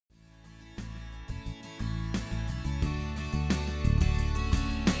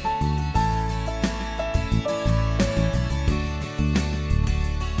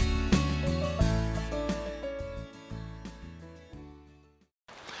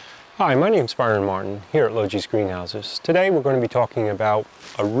Hi, my name's Byron Martin here at Logi's Greenhouses. Today we're going to be talking about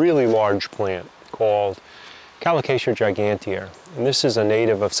a really large plant called Colocasia gigantea. And this is a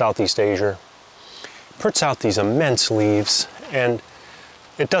native of Southeast Asia. It puts out these immense leaves and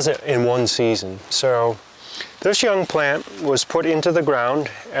it does it in one season. So this young plant was put into the ground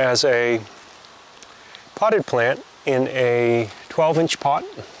as a potted plant in a 12-inch pot.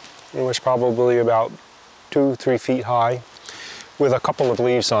 It was probably about 2-3 feet high, with a couple of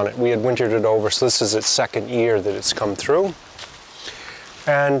leaves on it. We had wintered it over, so this is its second year that it's come through.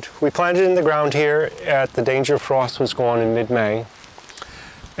 And we planted it in the ground here at the danger of frost was gone in mid-May.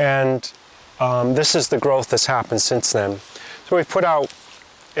 And this is the growth that's happened since then. So we've put out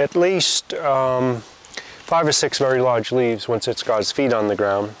at least 5 or 6 very large leaves once it's got its feet on the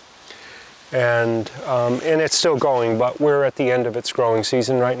ground. And it's still going, but we're at the end of its growing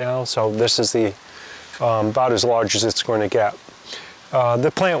season right now, so this is the about as large as it's going to get.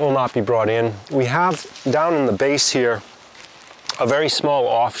 The plant will not be brought in. We have down in the base here a very small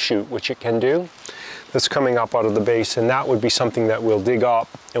offshoot, which it can do, that's coming up out of the base, and that would be something that we'll dig up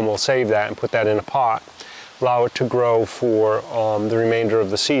and we'll save that and put that in a pot, allow it to grow for the remainder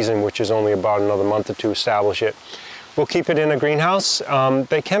of the season, which is only about another month or two, establish it. We'll keep it in a greenhouse.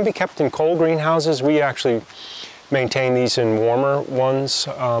 They can be kept in cold greenhouses. We actually maintain these in warmer ones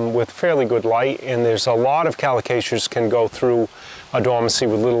with fairly good light, and there's a lot of Colocasias can go through a dormancy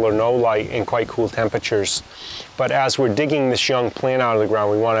with little or no light in quite cool temperatures. But as we're digging this young plant out of the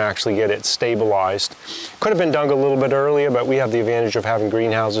ground, we want to actually get it stabilized. Could have been dug a little bit earlier, but we have the advantage of having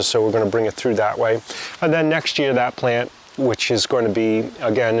greenhouses, so we're going to bring it through that way. And then next year that plant, which is going to be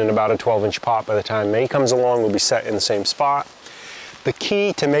again in about a 12-inch pot by the time May comes along, will be set in the same spot. The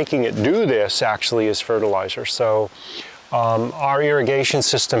key to making it do this actually is fertilizer. So our irrigation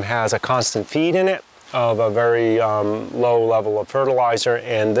system has a constant feed in it of a very low level of fertilizer,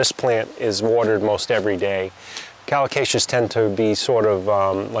 and this plant is watered most every day. Colocasias tend to be sort of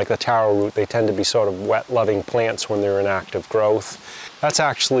like the taro root. They tend to be sort of wet-loving plants when they're in active growth. That's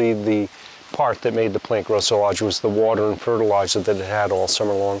actually the part that made the plant grow so large, was the water and fertilizer that it had all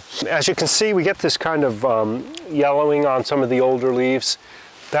summer long. As you can see, we get this kind of yellowing on some of the older leaves.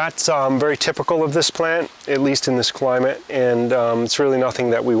 That's very typical of this plant, at least in this climate, and it's really nothing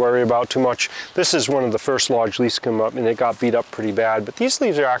that we worry about too much. This is one of the first large leaves to come up, and it got beat up pretty bad, but these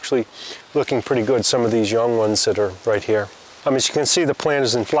leaves are actually looking pretty good, some of these young ones that are right here. As you can see, the plant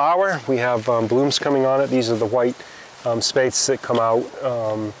is in flower. We have blooms coming on it. These are the white spates that come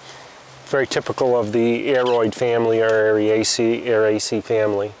out. Very typical of the aroid family or Araceae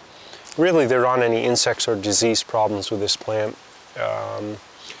family. Really, there aren't any insects or disease problems with this plant.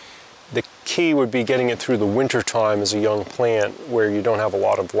 The key would be getting it through the winter time as a young plant where you don't have a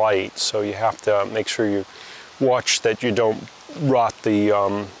lot of light, so you have to make sure you watch that you don't rot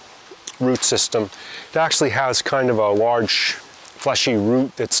the root system. It actually has kind of a large fleshy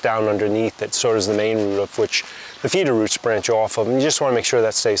root that's down underneath that sort of is the main root of which the feeder roots branch off of, and you just want to make sure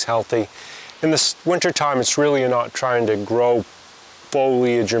that stays healthy. In this winter time, it's really not trying to grow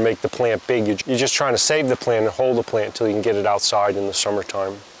foliage or make the plant big. You're just trying to save the plant and hold the plant until you can get it outside in the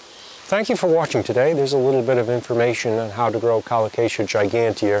summertime. Thank you for watching today. There's a little bit of information on how to grow Colocasia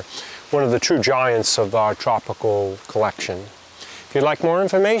gigantea, one of the true giants of our tropical collection. If you'd like more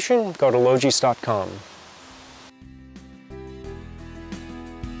information, go to logis.com.